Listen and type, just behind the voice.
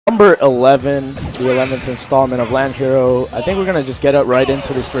number 11, the 11th installment of LAN Hero. I think we're going to just get right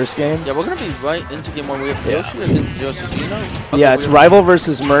into this first game. Yeah, we're going to be right into game 1. We have Yoshi against Zero Sugino. Okay, yeah, it's Rival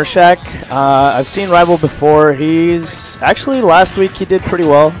versus Mershak. I've seen Rival before. He's actually, last week he did pretty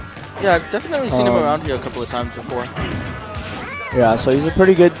well. Yeah, I've definitely seen him around here a couple of times before. Yeah, so he's a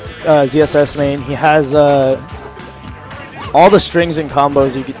pretty good ZSS main. He has all the strings and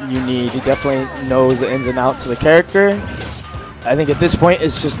combos you need. He definitely knows the ins and outs of the character. I think at this point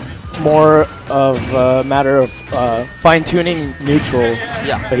it's just more of a matter of fine-tuning neutral.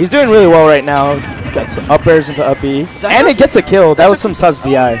 Yeah. But he's doing really well right now. Got some up airs into up B. And it gets a kill. That was some sus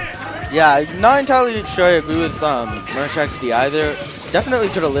DI. Yeah, I'm not entirely sure I agree with Mershak's DI there. Definitely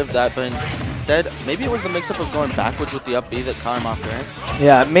could have lived that, but instead, maybe it was the mix-up of going backwards with the up B that caught him off guard.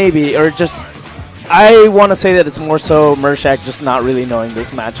 Yeah, maybe. Or just, I want to say that it's more so Mershak just not really knowing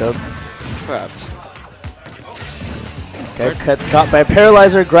this matchup. Perhaps. Okay, gets caught by a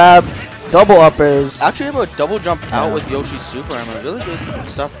paralyzer grab, double up airs. Actually able to double jump out with Yoshi's super armor. Really good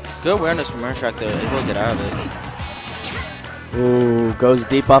stuff. Good awareness from Mershak there, able to get out of it. Ooh, goes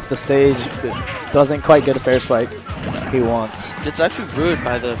deep off the stage. Doesn't quite get a fair spike he wants. It's actually rude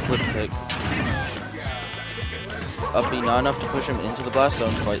by the flip kick. Up B, not enough to push him into the blast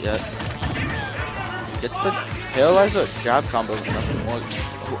zone quite yet. Gets the paralyzer jab combo, nothing more.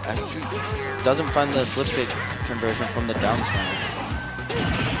 Who actually doesn't find the flip kick conversion from the down smash.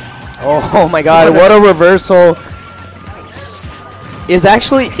 Oh my god, what a reversal. Is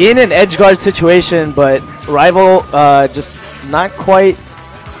actually in an edge guard situation, but Rival just not quite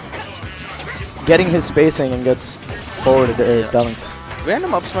getting his spacing and gets forwarded or dunked.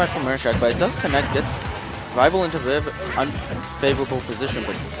 Random up smash from Mershak, but it does connect, gets Rival into a unfavorable position,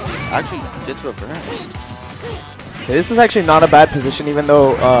 but actually gets reversed. Okay, this is actually not a bad position, even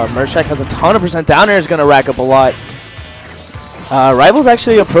though Mershak has a ton of percent down air, is going to rack up a lot. Rival's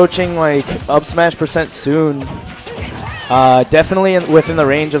actually approaching like up smash percent soon. Definitely within the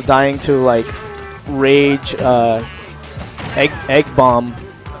range of dying to like rage egg bomb.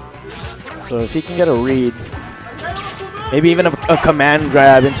 So if he can get a read, maybe even a command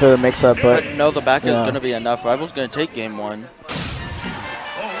grab into the mix-up, but no, the back is going to be enough. Rival's going to take game 1.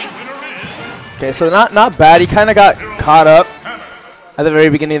 Okay, so not bad. He kind of got caught up at the very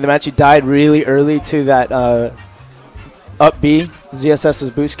beginning of the match. He died really early to that up B, ZSS's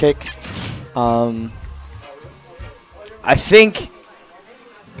boost kick. I think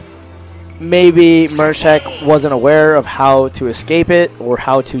maybe Mershak wasn't aware of how to escape it or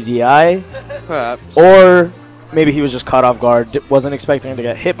how to DI. Perhaps. Or maybe he was just caught off guard, wasn't expecting to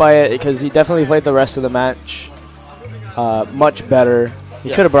get hit by it, because he definitely played the rest of the match much better. He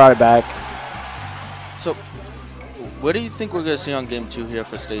could have brought it back. So, what do you think we're going to see on game 2 here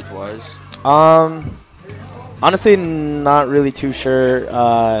for stage-wise? Honestly, not really too sure.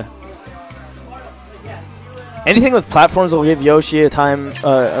 Anything with platforms will give Yoshi a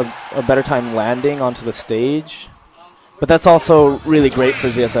better time landing onto the stage. But that's also really great for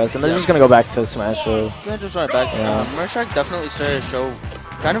ZSS. And they're just going to go back to Smash. So. Gonna just run it back. Mershak definitely started to show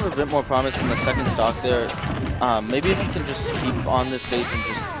kind of a bit more promise in the second stock there. Maybe if he can just keep on this stage and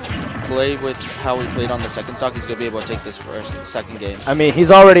just play with how he played on the second stock, he's going to be able to take this second game. I mean, he's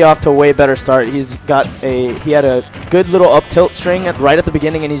already off to a way better start. He had a good little up tilt string right at the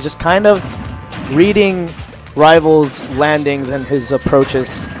beginning, and he's just kind of reading Rival's landings and his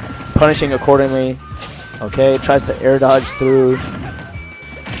approaches, punishing accordingly. Okay, tries to air dodge through.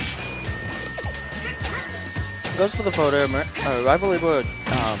 Goes for the photo. Rival able to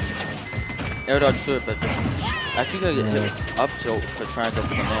air dodge through it, but actually going to get hit up tilt for trying to go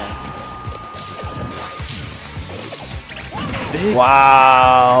for the man.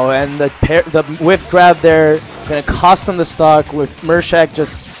 Wow, and the whiff grab there going to cost him the stock, with Mershak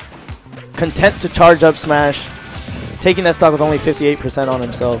just content to charge up smash, taking that stock with only 58% on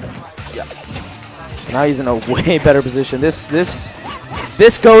himself. Yeah. So now he's in a way better position. This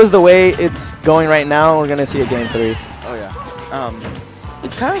goes the way it's going right now. We're going to see a game 3. Oh, yeah.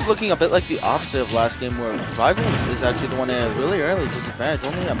 It's kind of looking a bit like the opposite of last game, where Rival is actually the one at a really early disadvantage,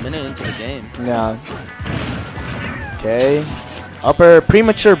 only a minute into the game. Yeah. Okay. Upper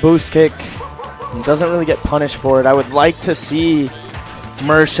premature boost kick. He doesn't really get punished for it. I would like to see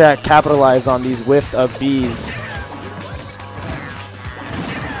Mershak capitalize on these whiffed up Bs.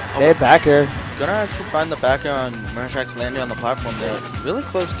 Okay, back air. Gonna actually find the back air on Mershak's landing on the platform there. Really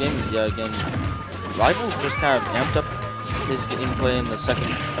close game. Yeah, again, Rival just kind of amped up his gameplay in the second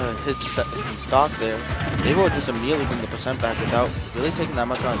stock there. Able to just immediately bring the percent back without really taking that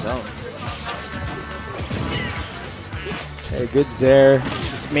much on his own. Okay, good Zair.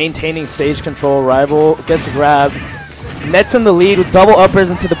 Just maintaining stage control. Rival gets a grab. nets him the lead with double uppers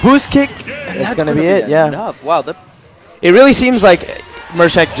into the boost kick. And that's going to be it, yeah. Enough. Wow, It really seems like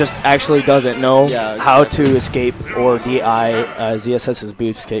Mershak just actually doesn't know Yeah, how to escape or DI ZSS's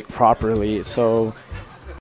boost kick properly. So